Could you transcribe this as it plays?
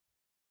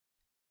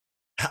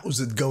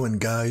How's it going,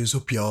 guys?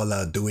 Hope y'all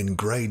are doing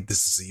great.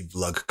 This is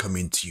E-Vlog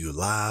coming to you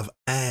live,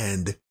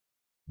 and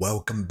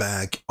welcome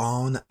back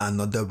on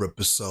another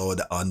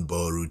episode on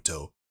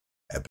Boruto.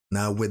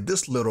 Now, with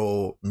this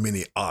little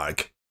mini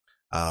arc,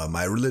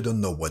 I really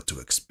don't know what to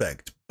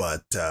expect,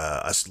 but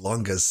as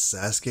long as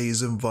Sasuke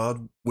is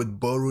involved with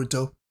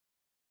Boruto,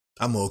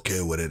 I'm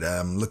okay with it.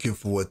 I'm looking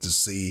forward to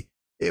see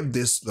if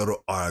this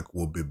little arc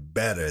will be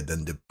better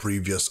than the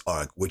previous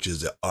arc, which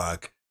is the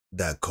arc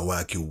that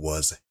Kawaki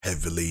was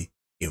heavily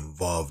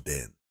involved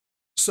in.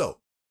 So,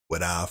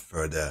 without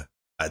further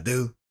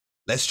ado,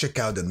 let's check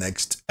out the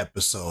next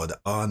episode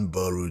on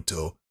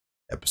Boruto,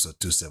 episode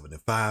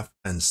 275,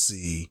 and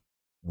see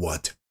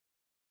what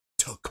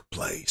took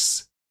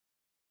place.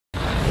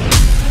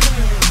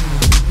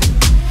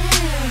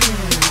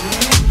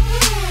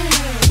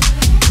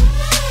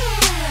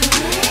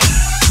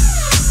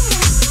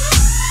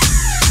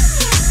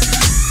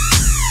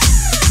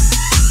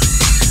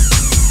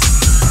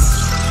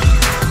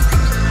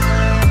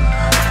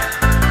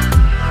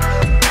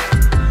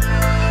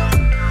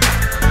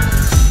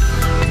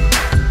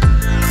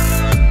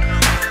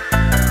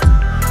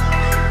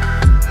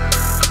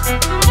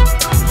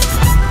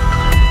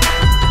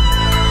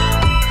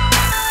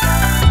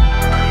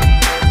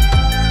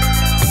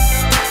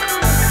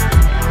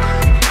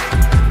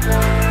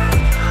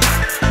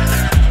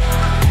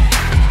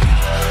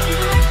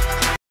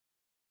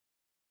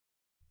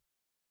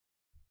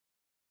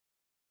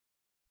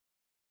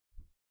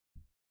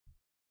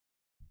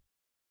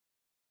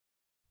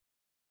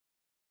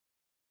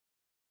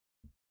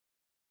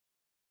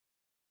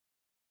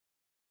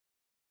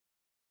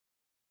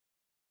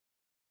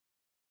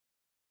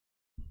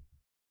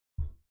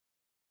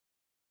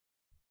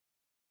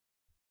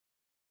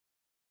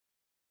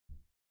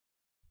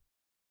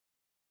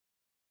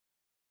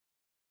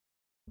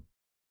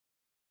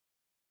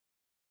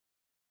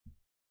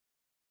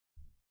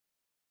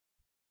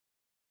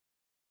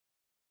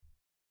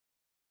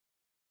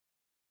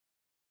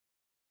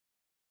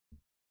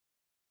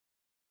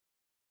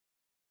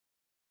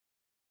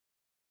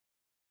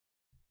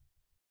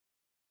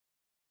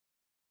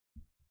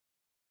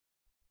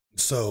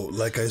 So,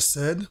 like I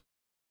said,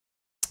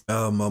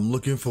 I'm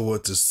looking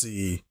forward to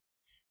see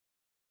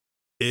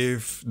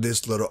if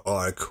this little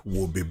arc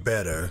will be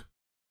better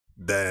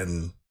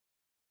than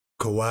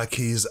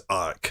Kawaki's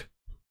arc,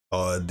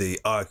 or the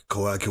arc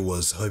Kawaki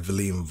was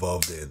heavily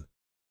involved in.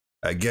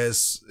 I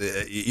guess,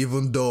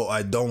 even though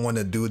I don't want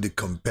to do the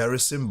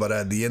comparison, but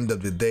at the end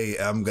of the day,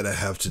 I'm gonna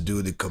have to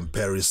do the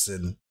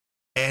comparison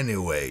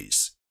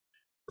anyways,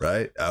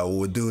 right? I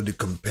will do the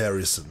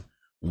comparison,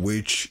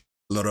 which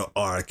little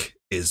arc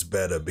is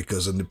better,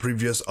 because in the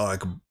previous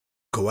arc,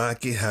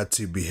 Kawaki had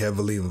to be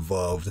heavily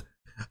involved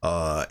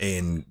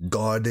in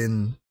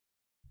guarding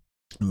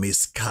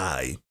Miss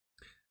Kai.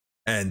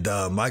 And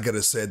I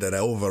gotta say that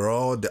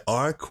overall, the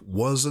arc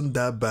wasn't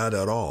that bad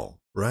at all,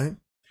 right?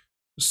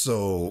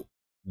 So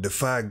the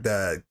fact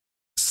that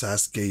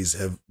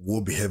Sasuke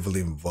will be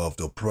heavily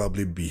involved, or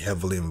probably be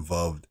heavily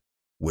involved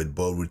with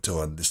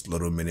Boruto on this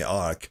little mini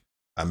arc,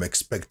 I'm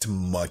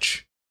expecting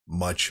much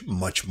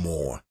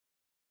more.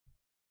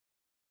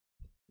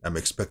 I'm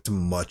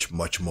expecting much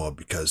more,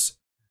 because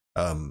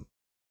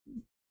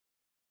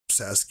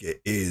Sasuke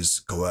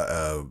is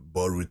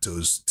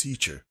Boruto's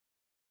teacher.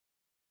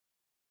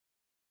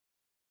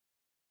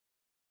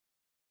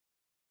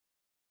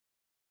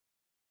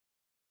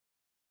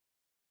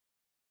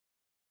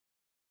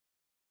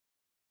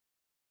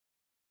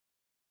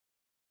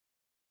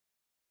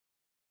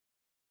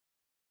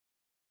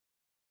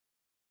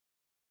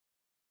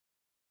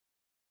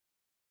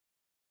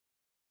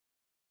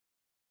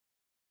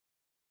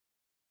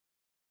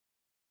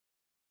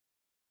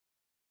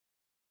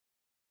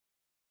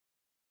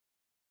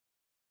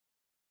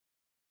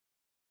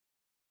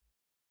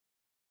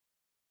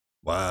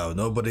 Wow,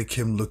 nobody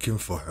came looking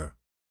for her,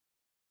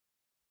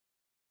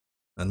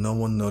 and no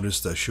one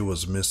noticed that she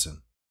was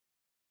missing.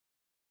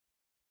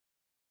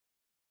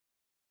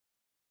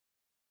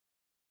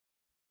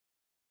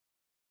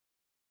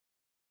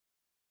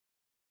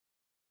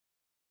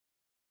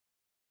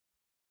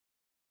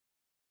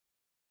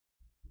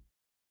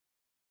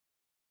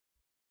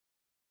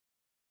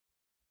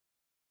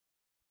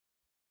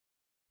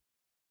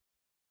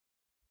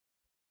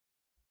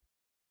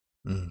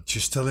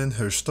 She's telling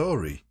her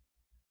story.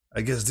 I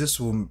guess this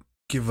will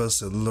give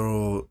us a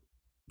little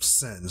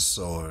sense,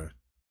 or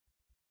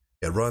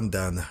a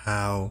rundown,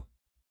 how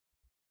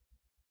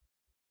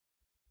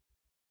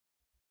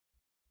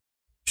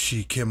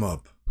she came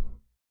up.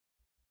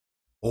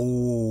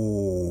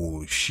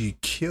 Oh, she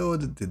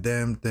killed the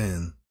damn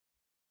thing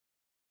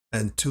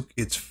and took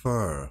its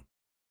fur.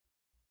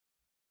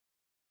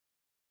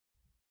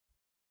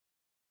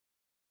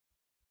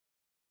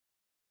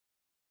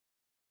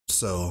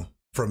 So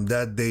from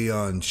that day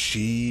on,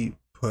 she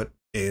put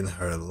in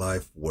her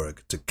life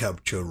work to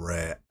capture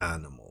rare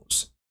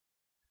animals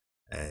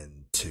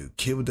and to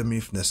kill them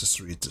if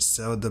necessary, to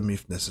sell them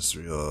if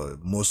necessary, or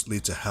mostly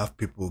to have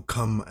people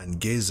come and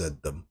gaze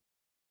at them.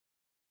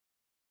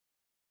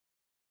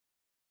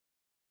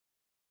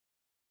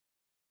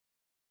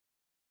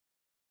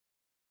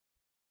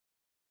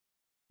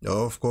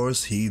 Of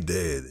course he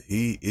did.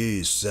 He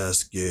is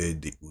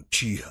Sasuke the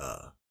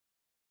Uchiha.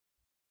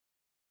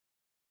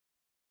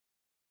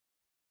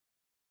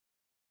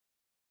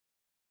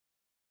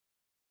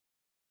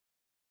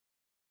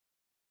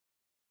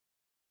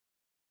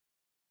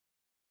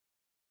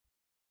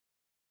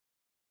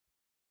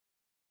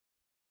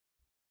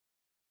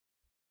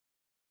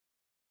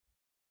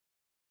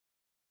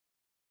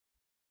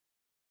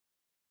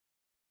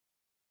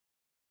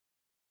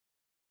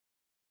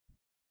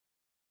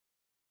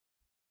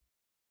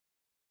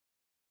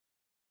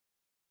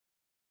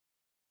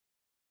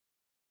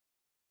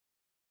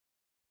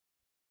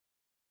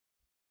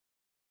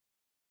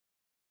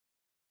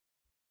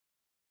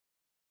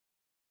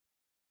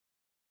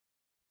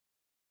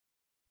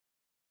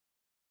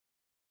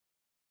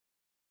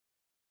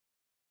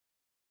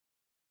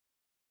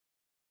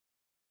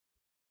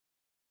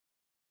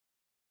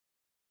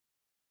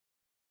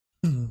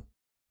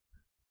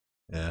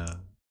 Yeah.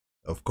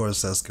 Of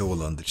course Sasuke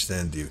will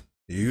understand you.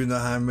 Do you know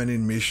how many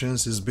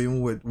missions he's been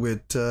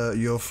with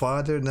your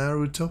father,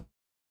 Naruto?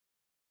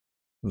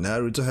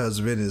 Naruto has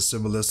been in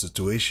similar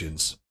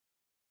situations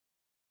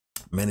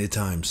many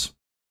times.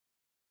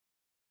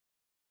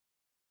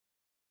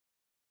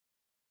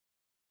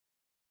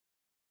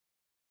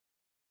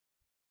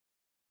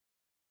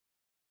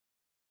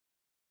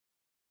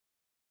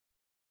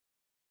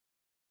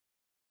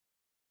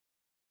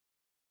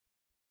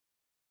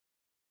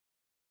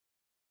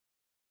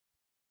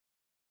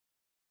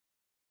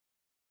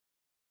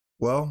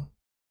 Well,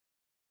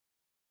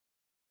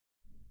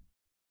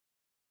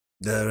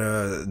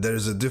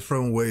 there's a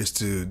different ways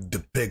to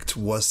depict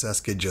what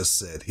Sasuke just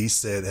said. He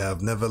said,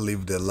 "Have never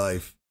lived a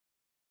life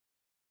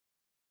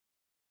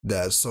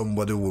that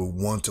somebody will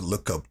want to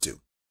look up to."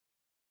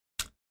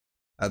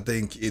 I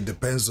think it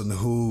depends on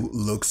who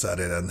looks at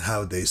it and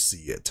how they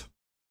see it.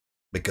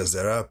 Because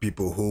there are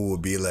people who will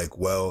be like,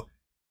 well,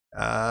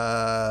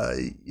 yeah,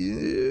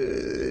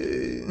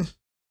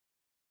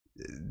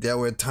 there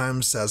were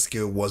times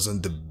Sasuke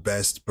wasn't the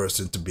best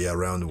person to be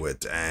around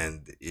with,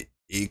 and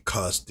it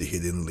cost the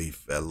Hidden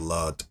Leaf a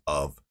lot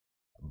of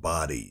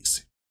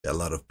bodies, a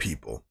lot of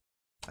people,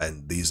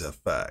 and these are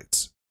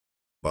facts.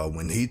 But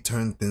when he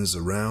turned things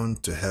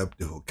around to help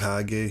the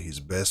Hokage, his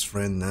best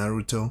friend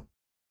Naruto,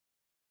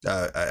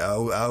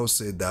 I would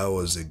say that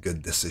was a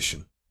good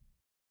decision.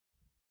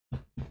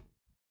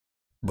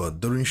 But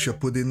during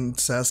Shippuden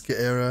Sasuke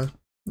era,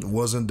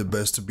 wasn't the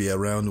best to be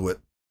around with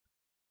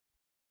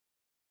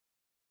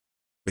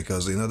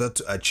because in order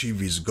to achieve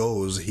his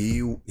goals,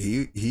 he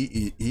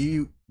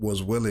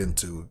was willing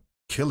to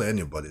kill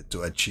anybody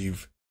to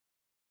achieve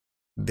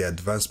the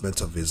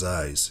advancement of his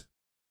eyes.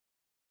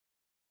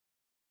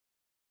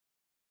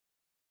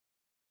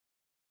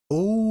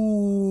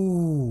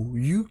 Oh,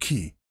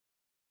 Yuki,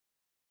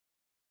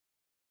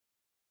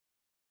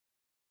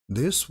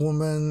 this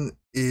woman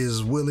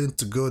is willing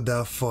to go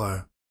that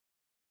far.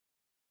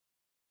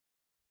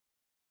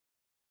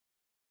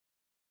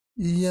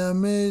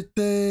 Yamete,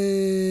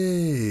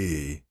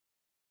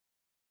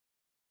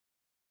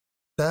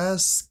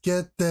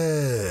 Tasukete.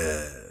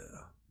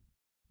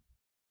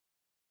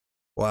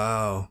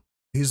 Wow,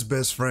 his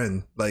best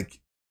friend. Like,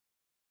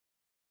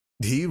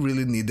 he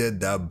really needed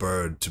that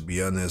bird, to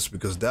be honest,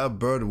 because that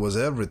bird was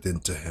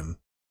everything to him.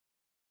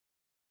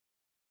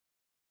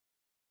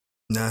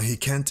 Now he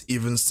can't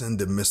even send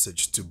a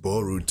message to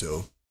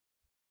Boruto.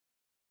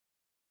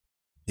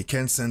 He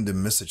can't send a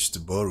message to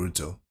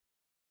Boruto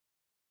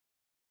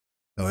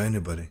or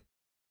anybody.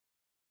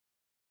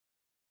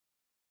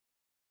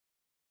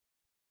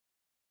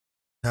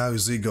 How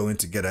is he going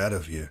to get out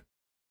of here?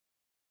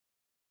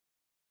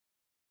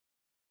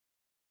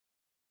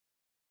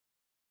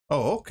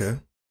 Oh, okay.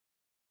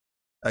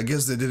 I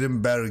guess they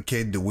didn't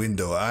barricade the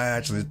window. I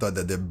actually thought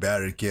that they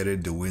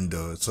barricaded the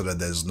window so that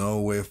there's no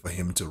way for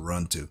him to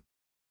run to.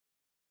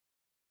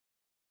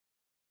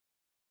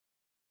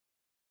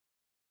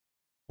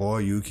 Poor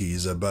Yuki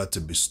is about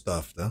to be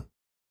stuffed, huh?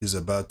 He's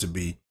about to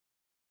be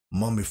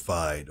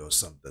mummified or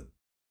something.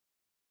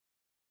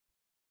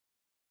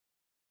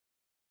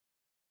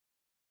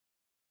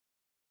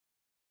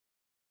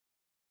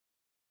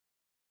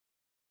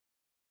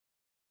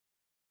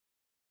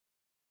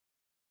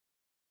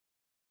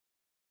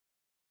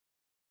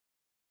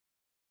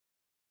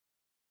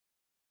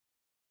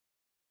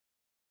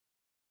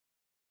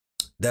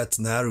 That's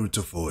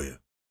Naruto for you.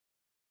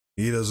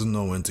 He doesn't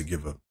know when to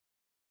give up.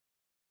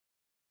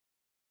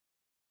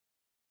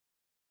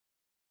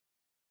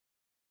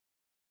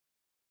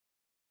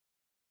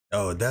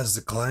 Oh, that's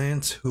the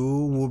client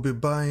who will be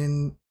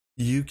buying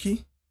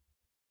Yuki?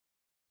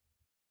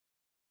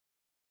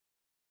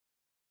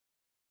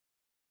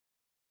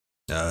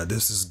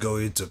 This is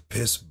going to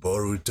piss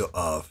Boruto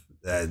off.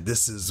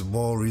 This is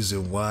more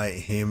reason why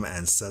him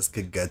and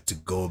Sasuke got to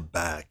go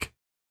back.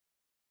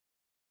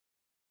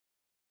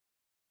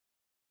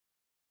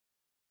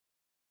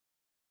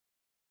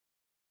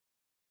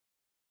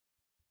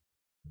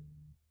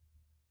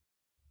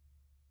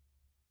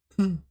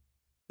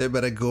 They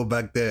better go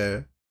back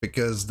there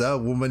because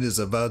that woman is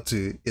about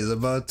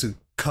to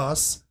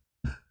cuss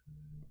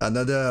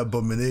Another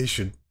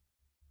abomination.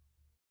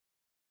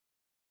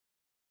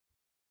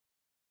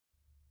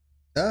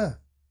 Ah,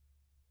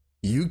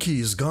 Yuki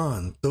is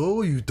gone.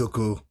 To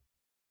Yutoko.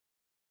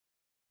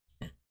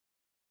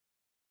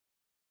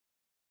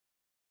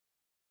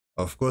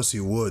 Of course he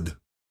would.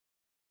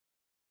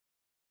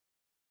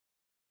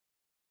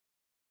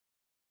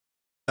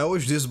 I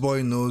wish this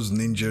boy knows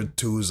Ninja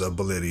 2's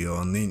ability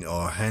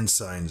or hand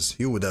signs.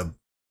 He would have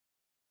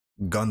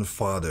gone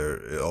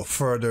farther or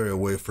further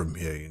away from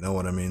here, you know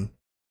what I mean?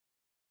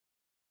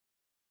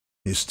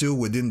 He's still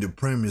within the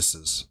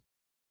premises.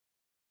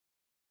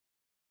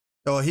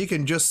 Or he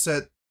can just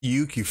set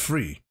Yuki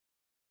free.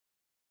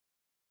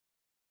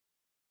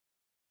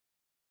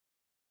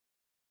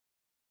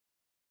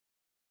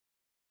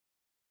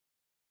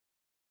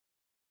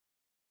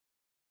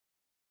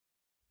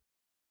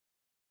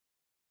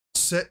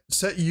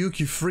 Set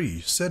Yuki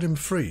free. Set him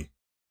free.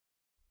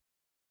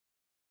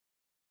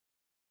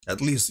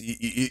 At least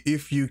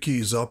if Yuki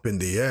is up in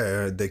the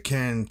air, they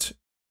can't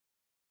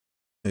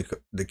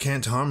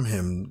harm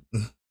him.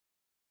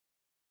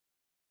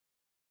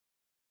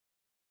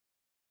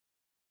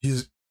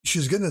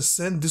 She's gonna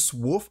send this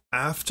wolf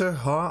after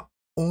her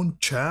own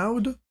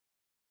child?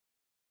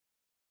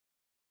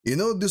 You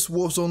know this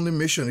wolf's only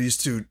mission is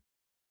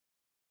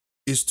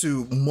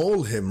to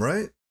maul him,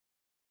 right?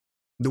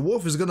 The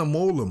wolf is gonna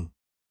maul him.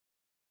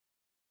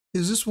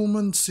 Is this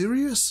woman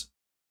serious?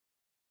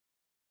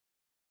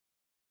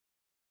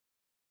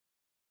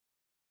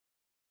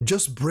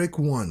 Just break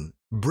one.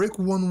 Break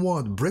one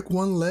what? Break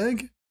one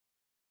leg?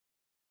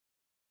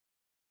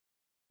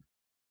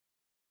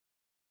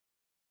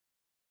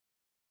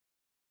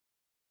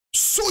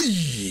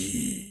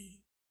 Soy!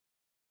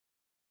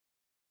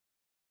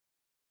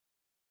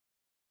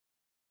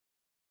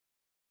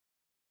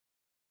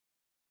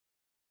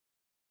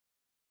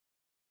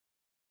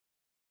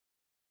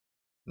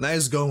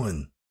 Nice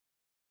going.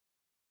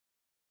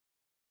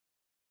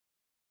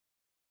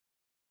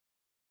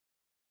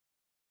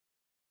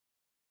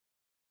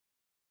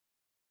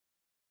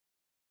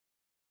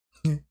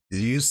 Did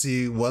you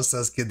see what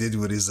Sasuke did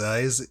with his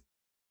eyes?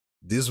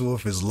 This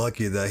wolf is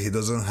lucky that he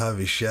doesn't have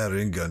a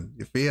shattering gun.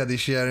 If he had a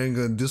shattering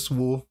gun, this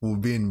wolf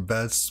would be in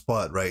bad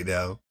spot right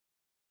now.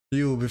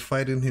 He will be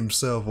fighting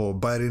himself or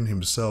biting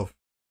himself.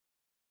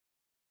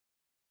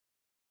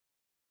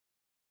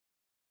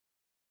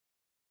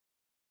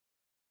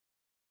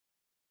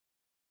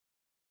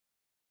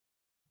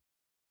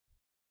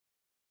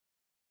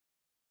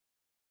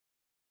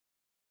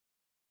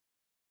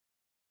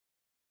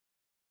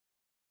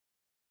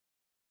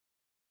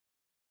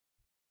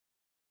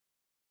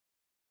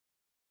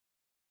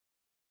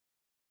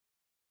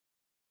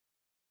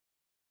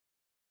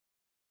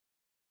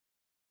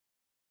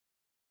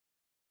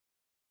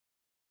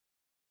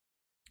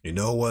 You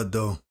know what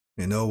though?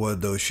 You know what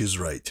though? She's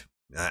right.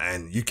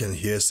 And you can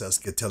hear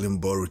Sasuke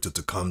telling Boruto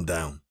to calm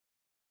down.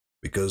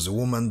 Because a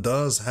woman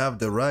does have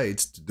the right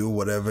to do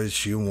whatever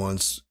she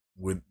wants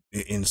with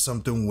in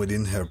something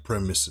within her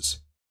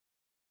premises.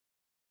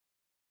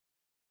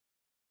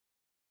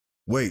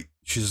 Wait,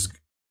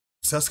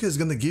 Sasuke is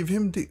gonna give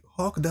him the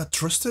hawk that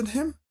trusted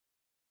him?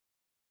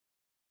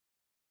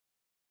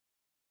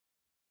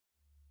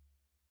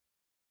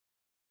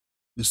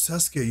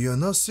 Sasuke, you're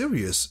not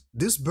serious.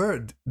 These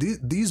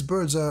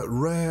birds are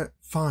rare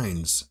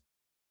finds.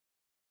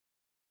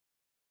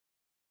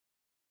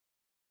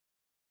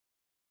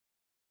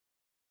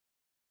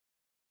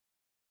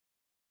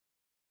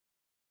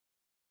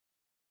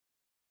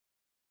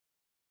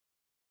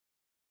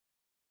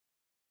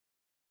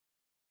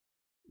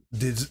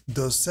 Does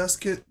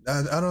Sasuke?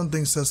 I don't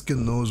think Sasuke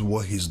knows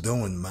what he's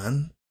doing,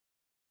 man.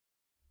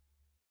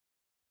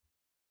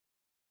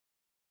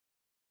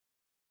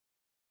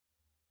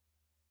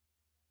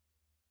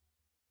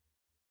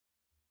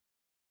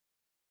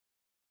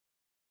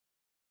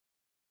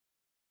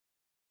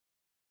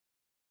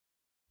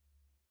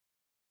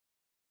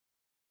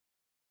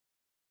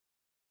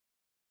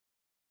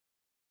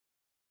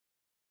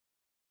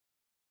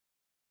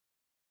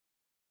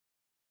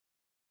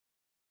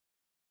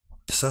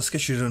 Sasuke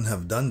shouldn't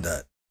have done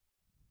that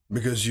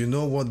because you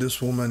know what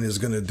this woman is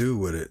gonna do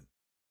with it.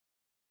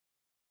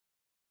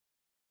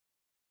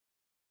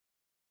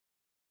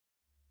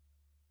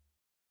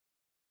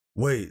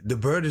 Wait, the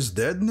bird is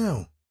dead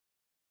now.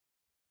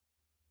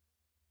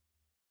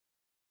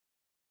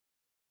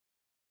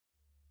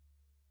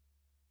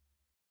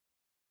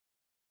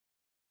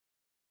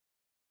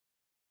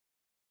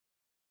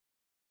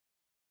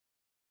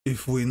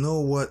 If we know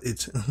what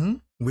it's,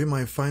 we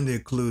might find a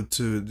clue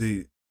to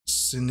the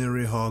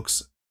scenery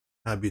hawk's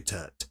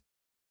habitat.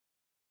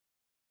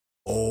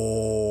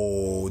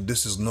 Oh,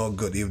 this is not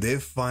good. If they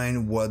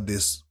find what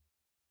this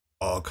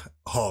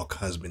hawk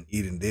has been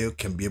eating, they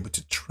can be able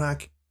to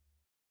track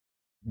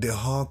the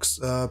hawk's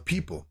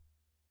people,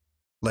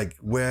 like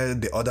where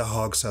the other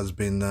hawks has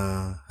been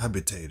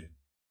habitated.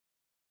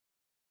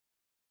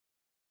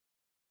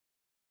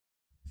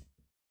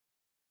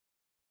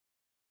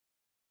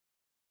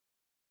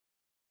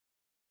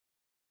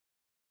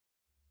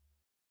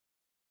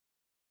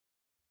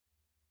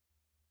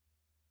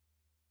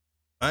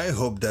 I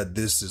hope that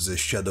this is a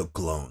shadow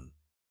clone.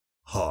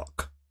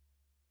 Hawk.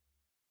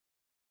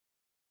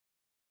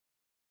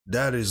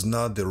 That is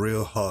not the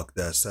real Hawk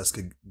that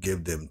Sasuke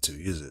gave them to,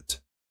 is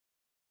it?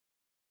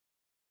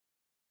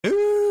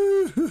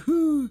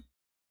 Ooh,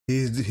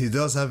 he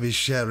does have his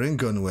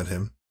Sharingan with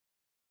him.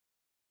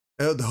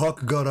 Oh, the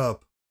Hawk got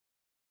up.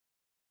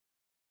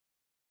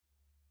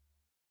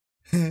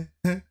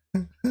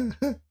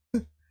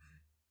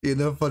 You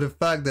know, for the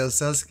fact that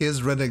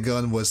Sasuke's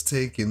Renegon was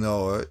taken,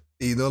 or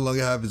he no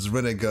longer have his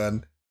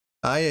Renegon,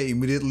 I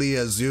immediately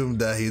assumed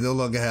that he no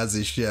longer has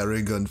his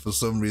Sharingan for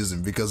some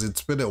reason, because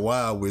it's been a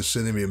while we've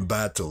seen him in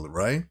battle,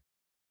 right?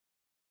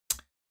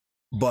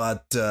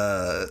 But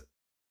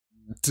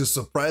to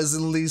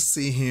surprisingly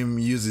see him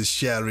use his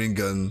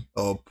Sharingan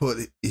or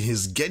put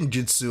his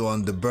Genjutsu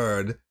on the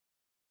bird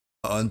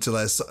until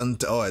I saw,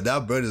 oh,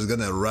 that bird is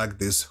gonna rack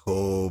this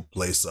whole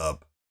place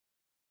up.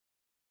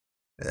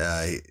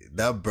 Yeah,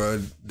 that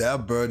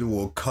bird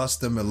will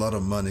cost them a lot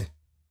of money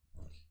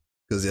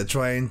because they're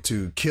trying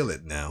to kill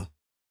it now.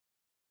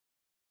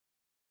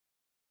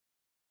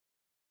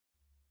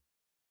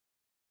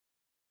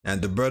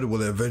 And the bird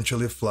will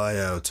eventually fly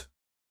out.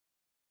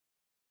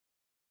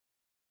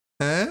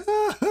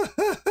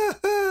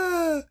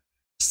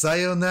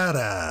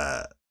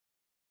 Sayonara.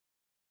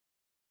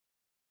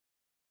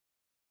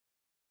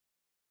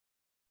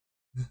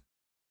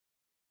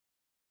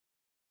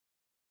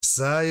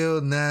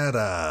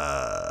 Sayonara.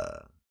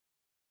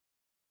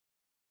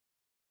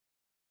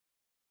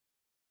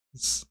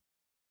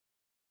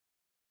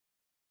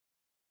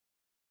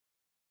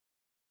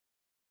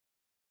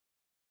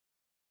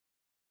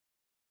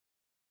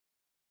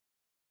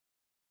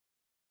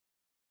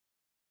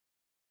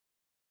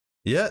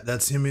 Yeah,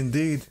 that's him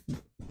indeed.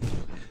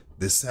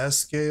 The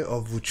Sasuke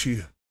of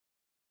Uchiha.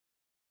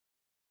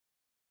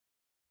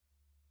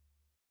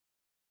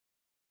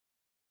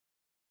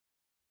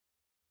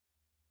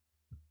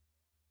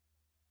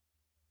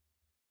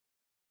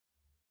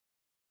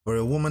 For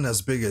a woman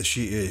as big as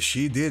she is,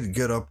 she did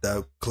get up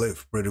that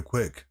cliff pretty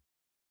quick.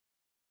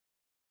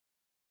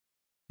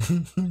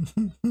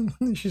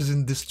 She's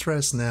in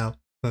distress now.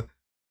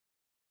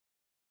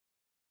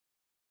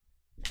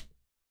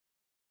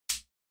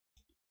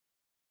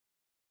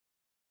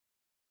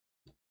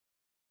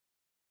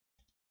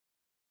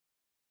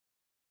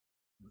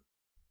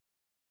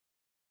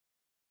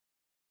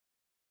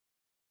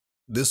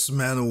 This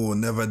man will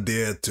never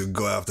dare to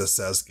go after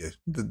Sasuke.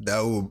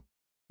 That will,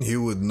 he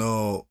would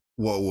know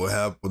what will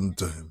happen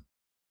to him.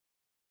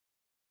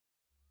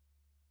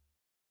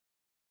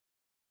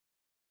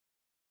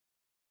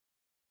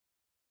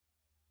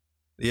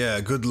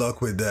 Yeah, good luck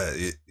with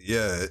that.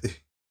 Yeah,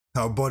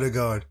 our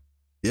bodyguard.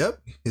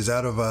 Yep, he's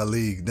out of our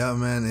league. That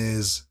man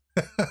is.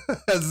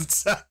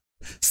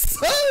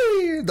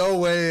 Sorry,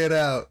 don't wear it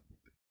out.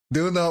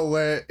 Do not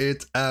wear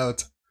it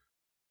out.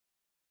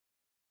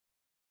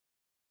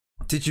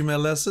 Teach him a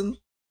lesson?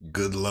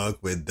 Good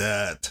luck with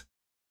that.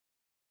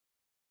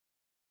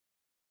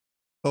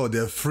 Oh,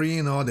 they're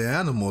freeing all the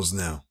animals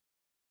now.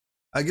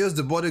 I guess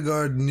the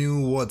bodyguard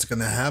knew what's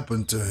gonna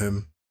happen to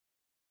him.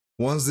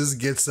 Once this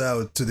gets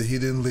out to the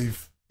Hidden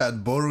Leaf,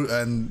 and Boruto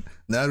and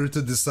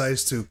Naruto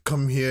decides to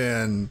come here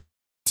and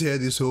tear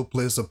this whole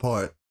place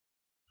apart.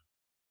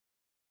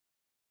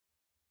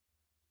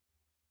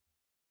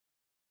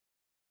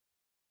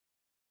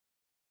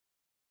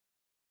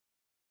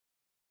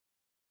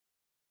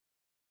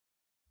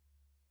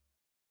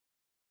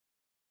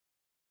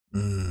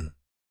 Mm.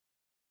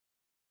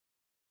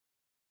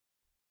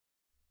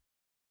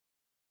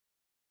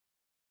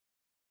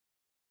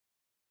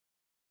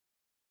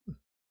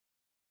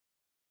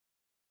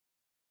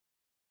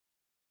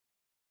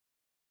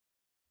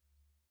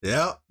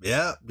 Yep,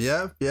 yep,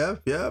 yep,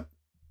 yep, yep.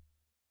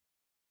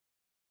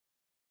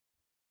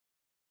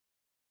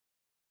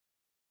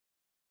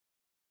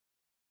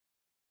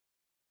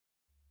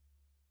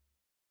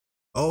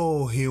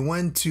 Oh, he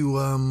went to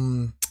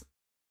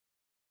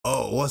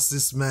oh, what's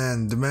this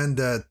man? The man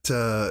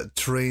that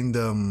trained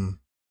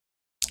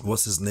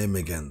what's his name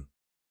again?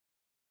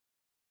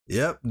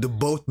 Yep, the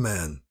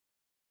boatman.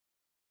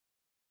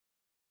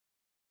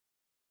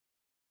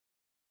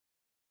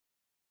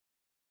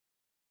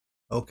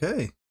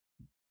 Okay.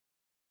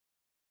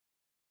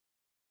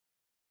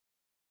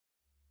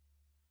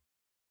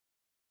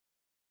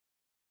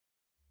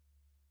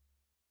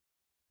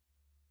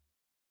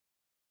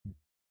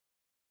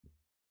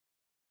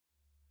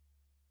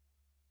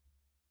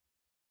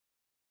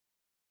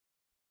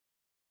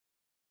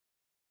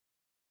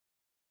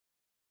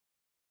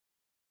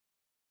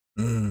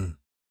 Mm,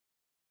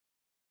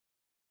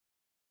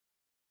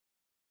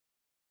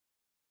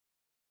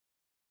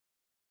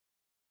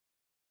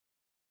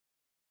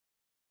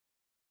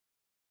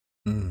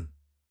 mm.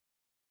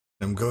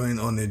 I'm going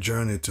on a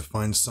journey to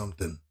find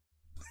something.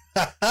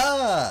 Ha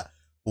ha!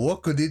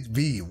 What could it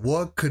be?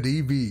 What could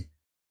it be?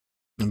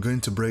 I'm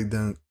going to break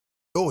down.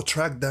 Oh,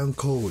 track down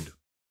code.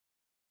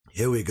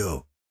 Here we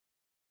go.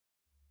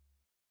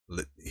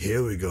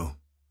 Here we go.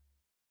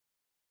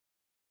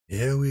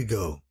 Here we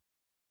go.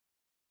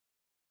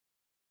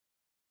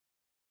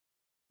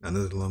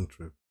 Another long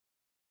trip.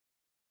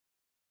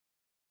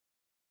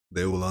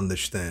 They will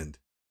understand.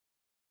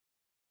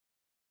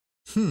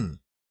 Hmm.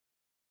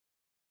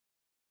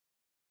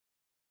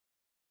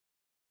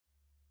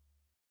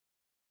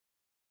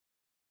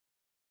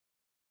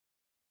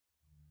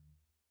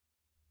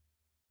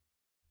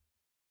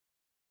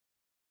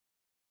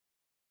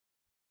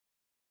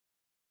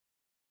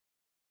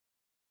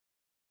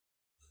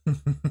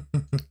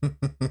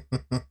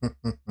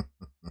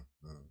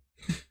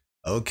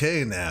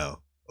 Okay now.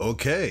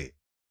 Okay.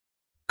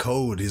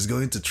 Code, he's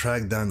going to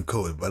track down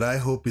Code, but I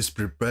hope he's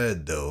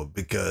prepared though,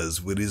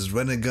 because with his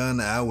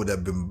Renegon, I would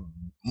have been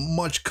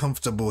much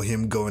comfortable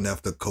him going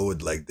after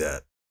Code like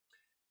that.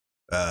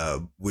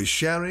 With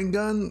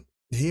Sharingan,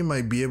 he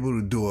might be able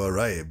to do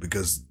alright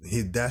because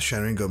that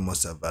Sharingan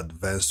must have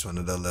advanced to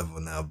another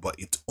level now, but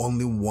it's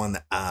only one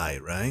eye,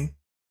 right?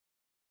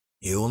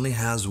 He only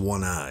has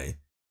one eye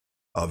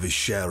of his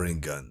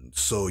Sharingan,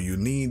 so you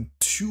need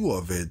two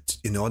of it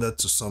in order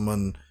to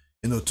summon,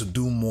 to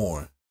do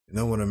more. You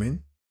know what I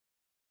mean?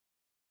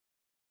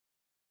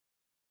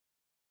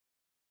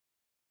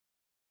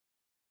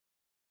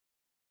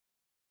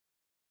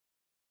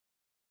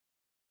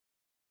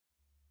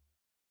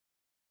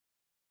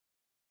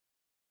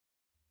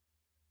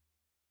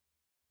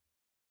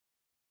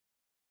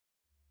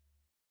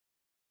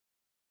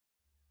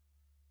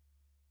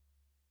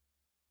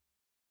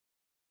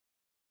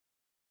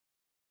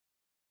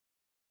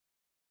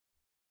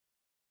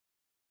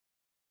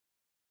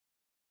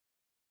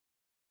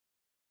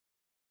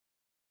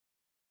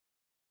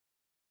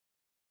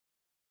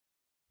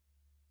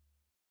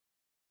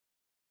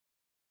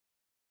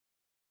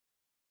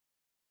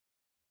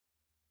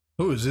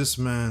 Who is this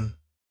man?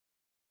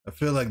 I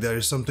feel like there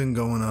is something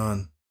going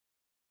on.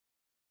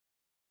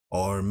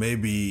 Or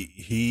maybe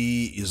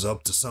he is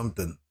up to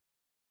something.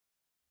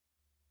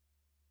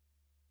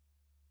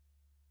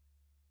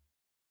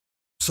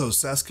 So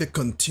Sasuke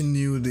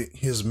continued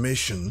his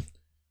mission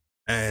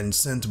and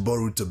sent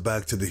Boruto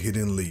back to the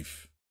Hidden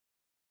Leaf.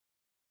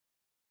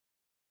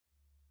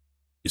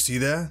 You see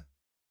that?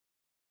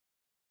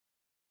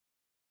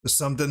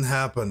 Something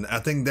happened. I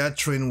think that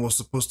train was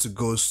supposed to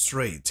go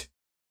straight,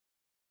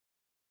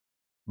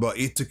 but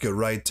it took a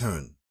right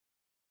turn.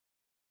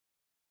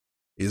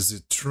 Is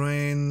the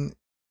train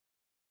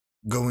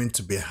going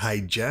to be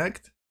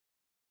hijacked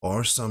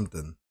or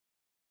something?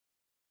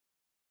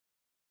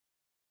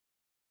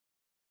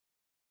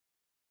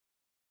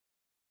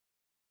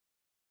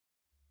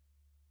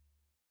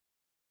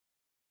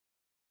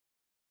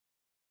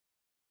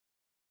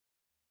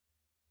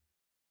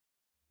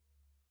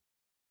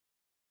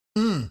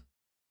 Hmm.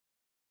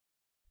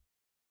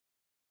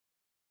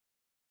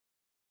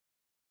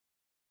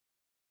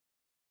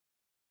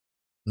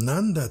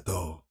 Nanda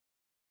though.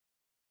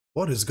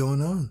 What is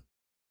going on?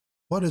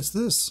 What is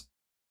this?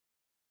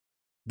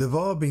 They've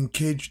all been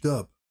caged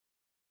up,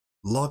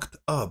 locked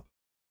up,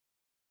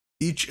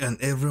 each and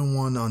every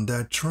one on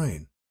that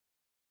train.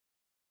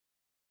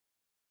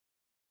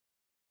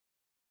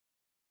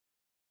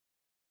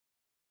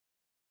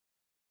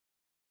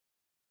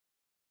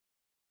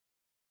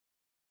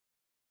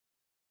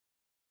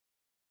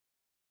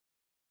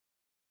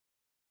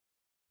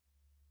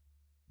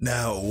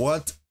 Now,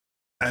 what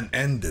an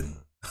ending.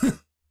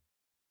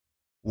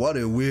 What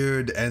a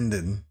weird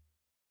ending.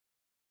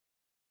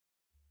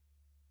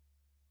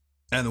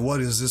 And what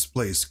is this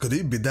place? Could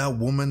it be that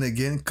woman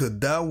again? Could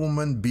that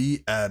woman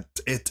be at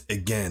it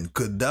again?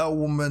 Could that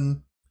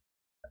woman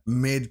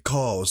made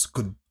calls?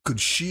 Could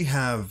she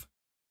have,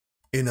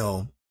 you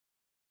know,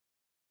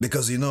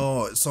 because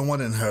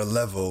someone in her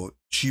level,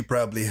 she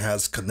probably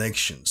has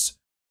connections.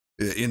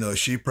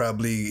 She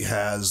probably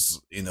has,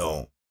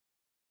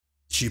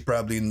 she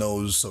probably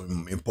knows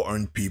some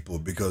important people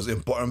because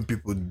important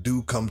people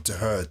do come to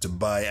her to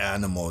buy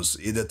animals,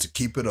 either to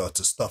keep it or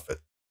to stuff it,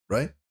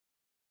 right?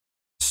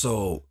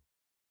 So,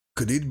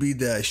 could it be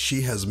that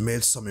she has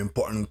made some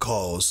important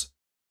calls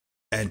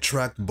and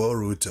tracked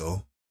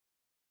Boruto?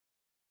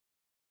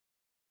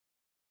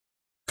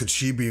 Could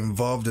she be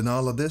involved in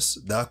all of this?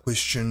 That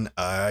question,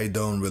 I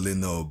don't really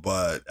know,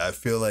 but I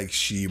feel like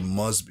she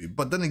must be.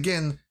 But then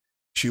again,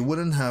 she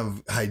wouldn't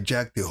have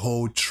hijacked the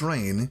whole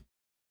train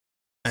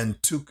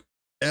and took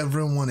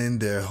everyone in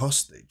there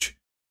hostage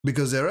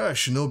because there are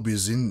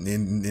shinobis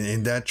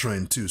in that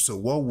train too. So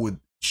what would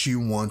she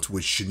want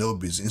with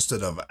shinobis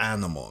instead of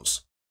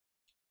animals?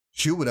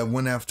 She would have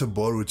went after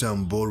Boruto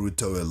and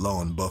Boruto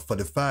alone, but for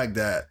the fact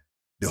that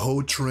the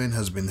whole train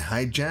has been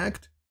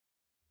hijacked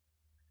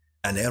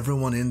and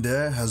everyone in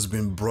there has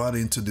been brought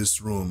into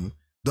this room,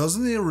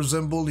 doesn't it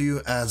resemble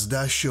you as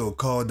that show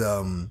called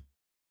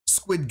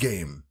Squid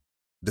Game?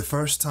 The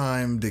first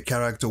time the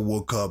character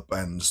woke up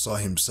and saw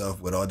himself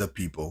with other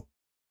people,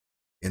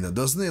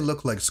 doesn't it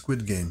look like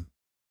Squid Game?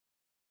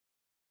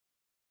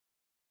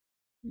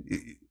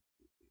 It,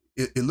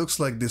 it looks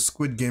like the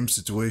Squid Game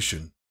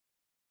situation.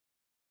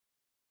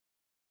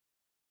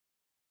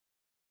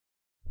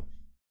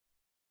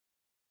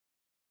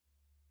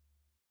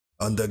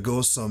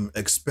 Undergo some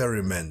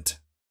experiment.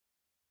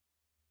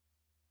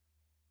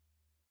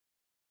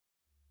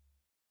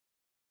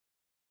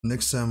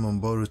 Next time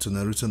on Boruto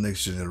Naruto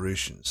Next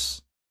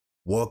Generations.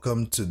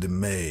 Welcome to the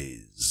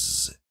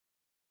maze.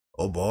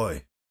 Oh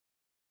boy.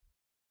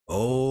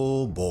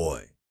 Oh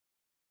boy.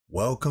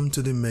 Welcome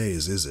to the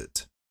maze, is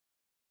it?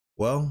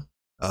 Well,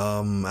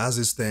 as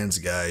it stands,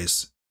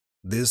 guys,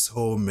 this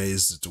whole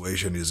maze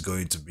situation is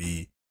going to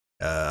be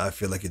I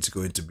feel like it's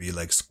going to be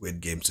like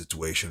Squid Game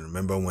situation.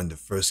 Remember when the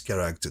first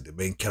character, the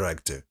main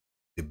character,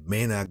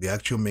 the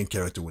actual main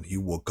character, when he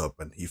woke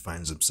up and he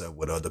finds himself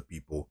with other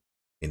people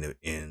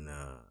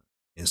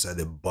inside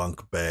the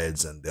bunk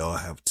beds, and they all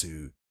have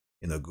to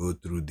go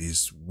through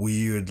these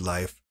weird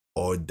life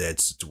or death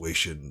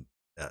situation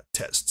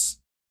tests.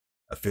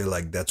 I feel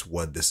like that's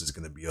what this is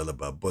going to be all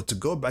about. But to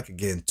go back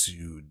again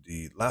to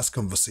the last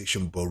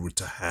conversation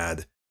Boruto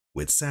had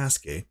with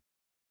Sasuke,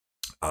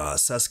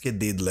 Sasuke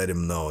did let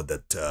him know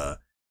that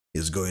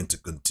he's going to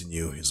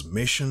continue his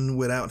mission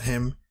without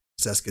him.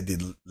 Sasuke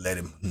did let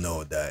him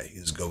know that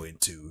he's going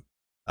to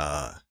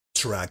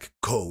track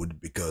Code,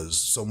 because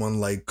someone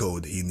like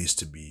Code, he needs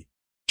to be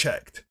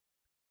checked.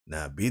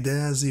 Now, be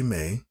that as he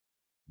may,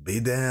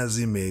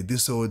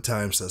 this whole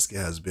time Sasuke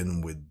has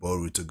been with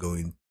Boruto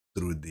going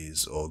through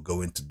these or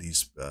going to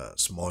these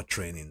small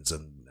trainings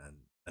and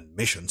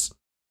missions.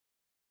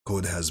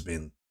 Code has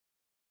been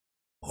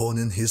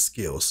honing his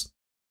skills,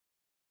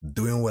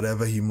 doing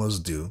whatever he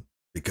must do,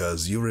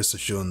 because Eurus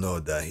should know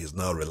that he's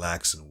not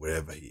relaxing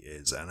wherever he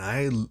is. And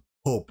I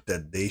hope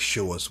that they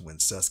show us when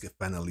Sasuke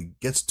finally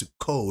gets to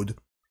Code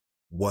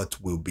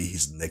what will be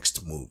his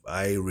next move.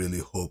 I really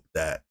hope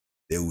that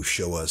they will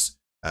show us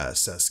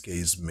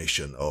Sasuke's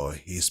mission or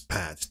his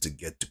path to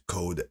get to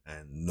Code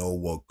and know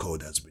what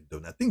Code has been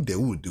doing. I think they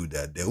will do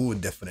that. They will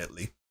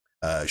definitely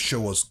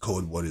show us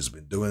Code what he's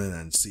been doing,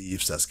 and see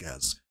if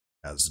Sasuke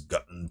has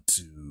gotten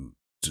to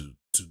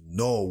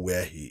know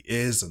where he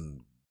is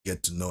and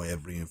get to know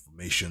every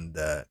information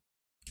that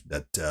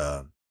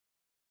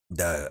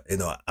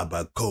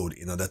about Code,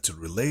 in order to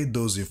relay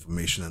those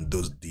information and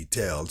those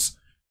details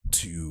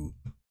to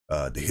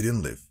the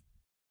Hidden Leaf,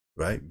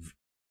 right?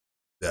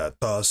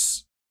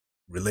 Thus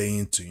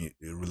relaying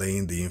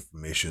the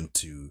information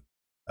to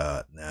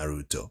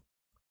Naruto.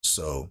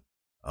 So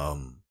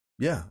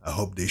yeah, I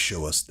hope they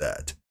show us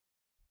that.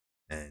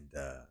 And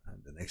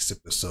the next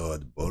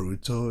episode,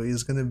 Boruto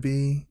is gonna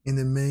be in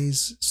a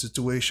maze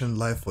situation,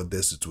 life or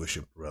death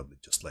situation, probably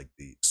just like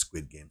the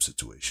Squid Game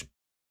situation.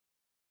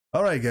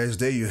 All right, guys,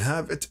 there you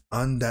have it.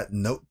 On that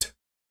note,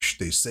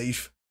 stay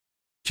safe,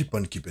 keep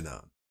on keeping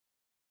on.